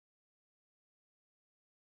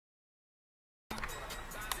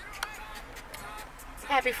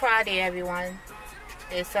Happy Friday, everyone.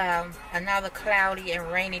 It's another cloudy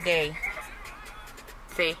and rainy day.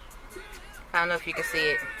 See? I don't know if you can see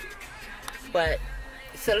it. But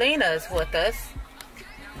Selena is with us.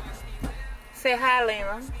 Say hi,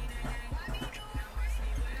 Lena.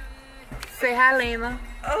 Say hi, Lena.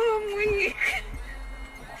 Oh, I'm weak.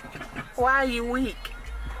 Why are you weak?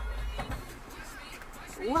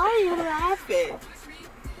 Why are you laughing?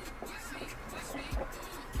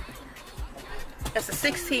 That's a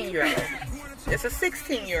 16-year-old. It's a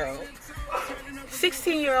 16-year-old.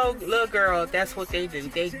 16-year-old little girl, that's what they do.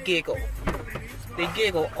 They giggle. They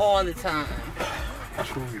giggle all the time.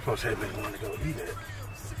 That's where we supposed to have been going to go eat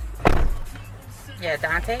at. Yeah,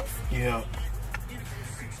 Dante's? Yeah.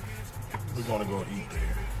 We're going to go eat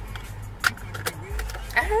there.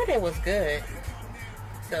 I heard it was good.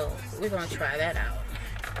 So, we're going to try that out.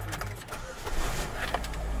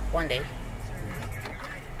 One day.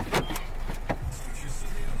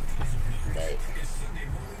 But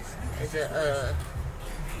is it a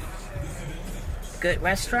good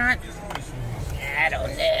restaurant? I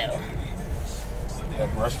don't know.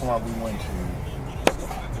 That restaurant we went to,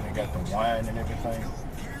 they got the wine and everything.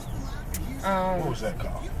 What was that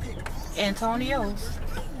called? Antonio's.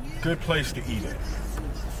 Good place to eat at.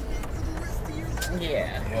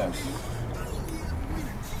 Yeah. Yes.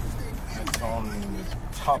 It's on the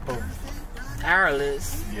top of our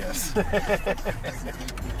list. Yes.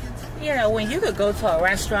 You know, when you could go to a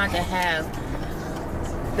restaurant and have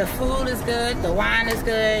the food is good, the wine is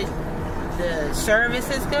good, the service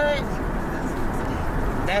is good,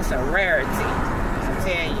 that's a rarity, I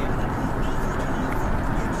tell you.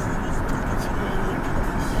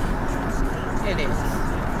 It is.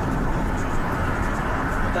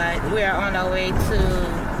 But we're on our way to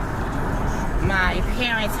my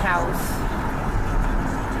parents' house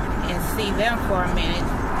and see them for a minute.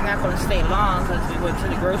 I'm not going to stay long because we went to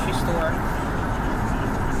the grocery store.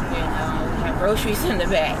 You know, we have groceries in the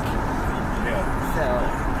back. Yeah. So.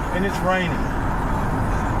 And it's raining.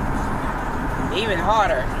 Even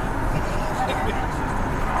harder.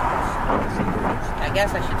 I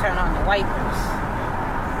guess I should turn on the wipers.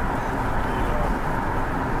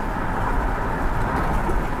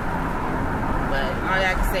 But all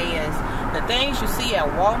I can say is, the things you see at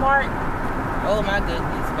Walmart, oh my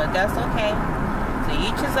goodness, but that's okay. To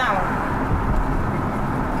each his own.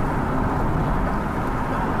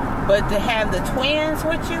 But to have the twins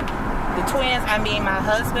with you, the twins, I mean my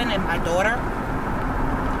husband and my daughter,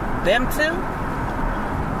 them two,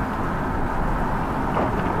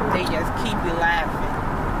 they just keep you laughing.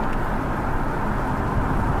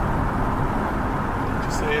 Did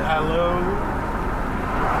you say hello?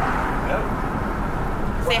 Yep.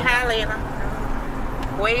 Say hi, Lena.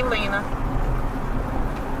 Wave, Lena.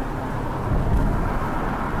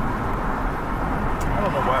 I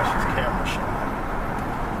don't know why she's camera shy.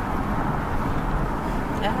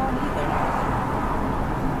 I don't either.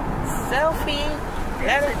 Selfie.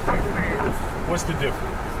 What's the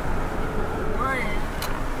difference? One,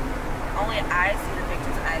 only I see the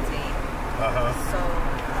pictures I take. So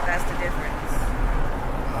that's the difference.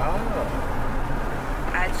 Oh.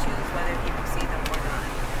 I choose whether people see them or not.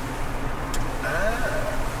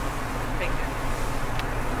 Picture.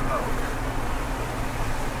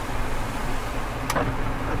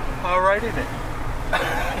 Alrighty then.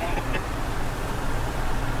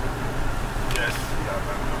 Yes.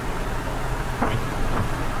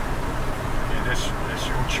 Yeah, that's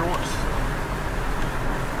your choice.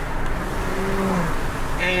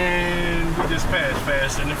 And we just passed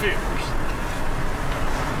Fast and the Furious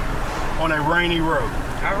on a rainy road.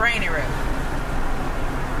 A rainy road.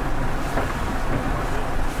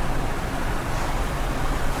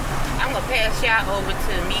 I'm gonna pass y'all over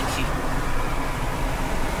to meet you.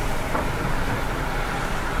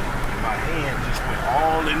 My hand just went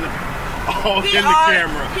all in the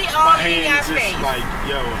camera. He all my in hand your just face. like,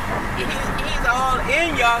 yo. He's all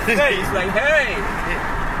in your face. Like, hey.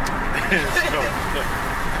 It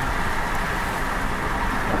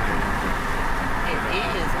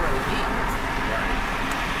is what it is. Right.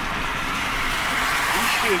 We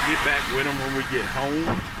should get back with him when we get home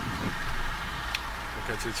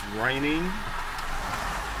because it's raining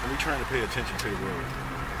and we're trying to pay attention to the road,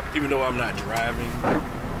 even though I'm not driving.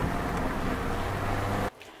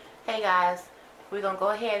 Hey guys, we're gonna go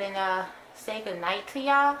ahead and say goodnight to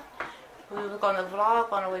y'all. We were gonna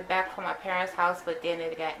vlog on the way back from my parents' house, but then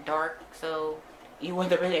it got dark, so you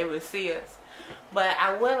wouldn't have been able to see us. But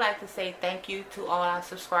I would like to say thank you to all our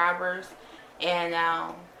subscribers and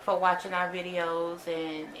for watching our videos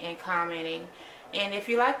and commenting. And if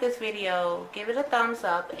you like this video, give it a thumbs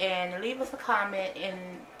up and leave us a comment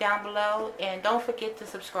down below. And don't forget to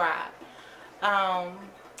subscribe.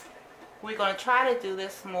 We're going to try to do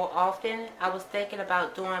this more often. I was thinking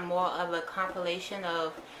about doing more of a compilation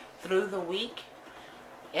of through the week.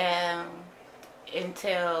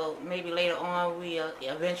 Until maybe later on we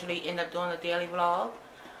eventually end up doing a daily vlog.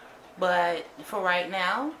 But for right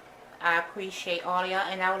now, I appreciate all y'all,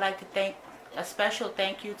 and I would like to thank a special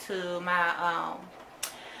thank you to my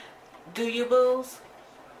Do You Boos.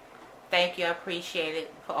 Thank you, I appreciate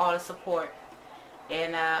it for all the support,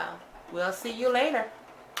 and we'll see you later.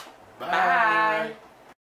 Bye.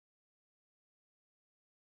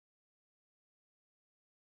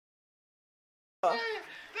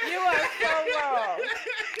 You are so wrong.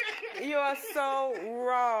 You are so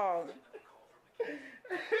wrong.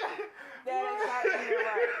 That is not even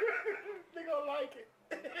right. They gonna like it.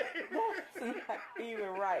 That's not even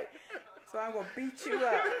right. So I'm gonna beat you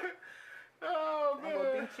up. Oh man. I'm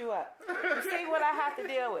gonna beat you up. You see what I have to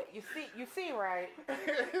deal with. You see, right?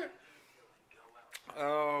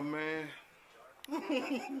 Oh man.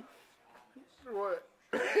 What?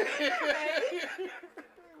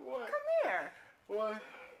 What? Come here. What?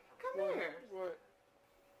 Come here. What?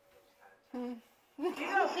 You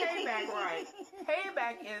know payback, right?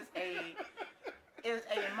 Payback is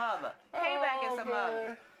a mother. Payback is a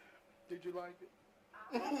mother. Did you like it?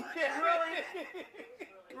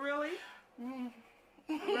 Really?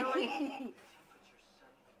 Really?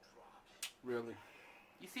 Really?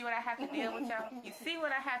 You see what I have to deal with, y'all? You see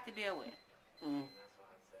what I have to deal with?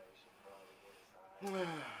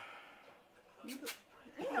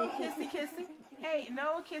 No kissy kissy. Hey,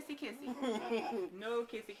 no kissy kissy. No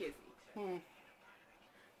kissy kissy.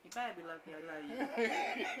 You better be lucky I love you.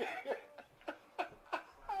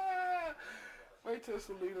 Wait till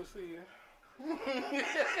Selena see you.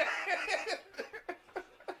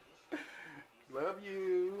 Love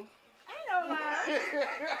you. Ain't no love.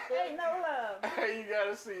 Ain't no love. Hey, you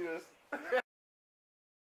gotta see this.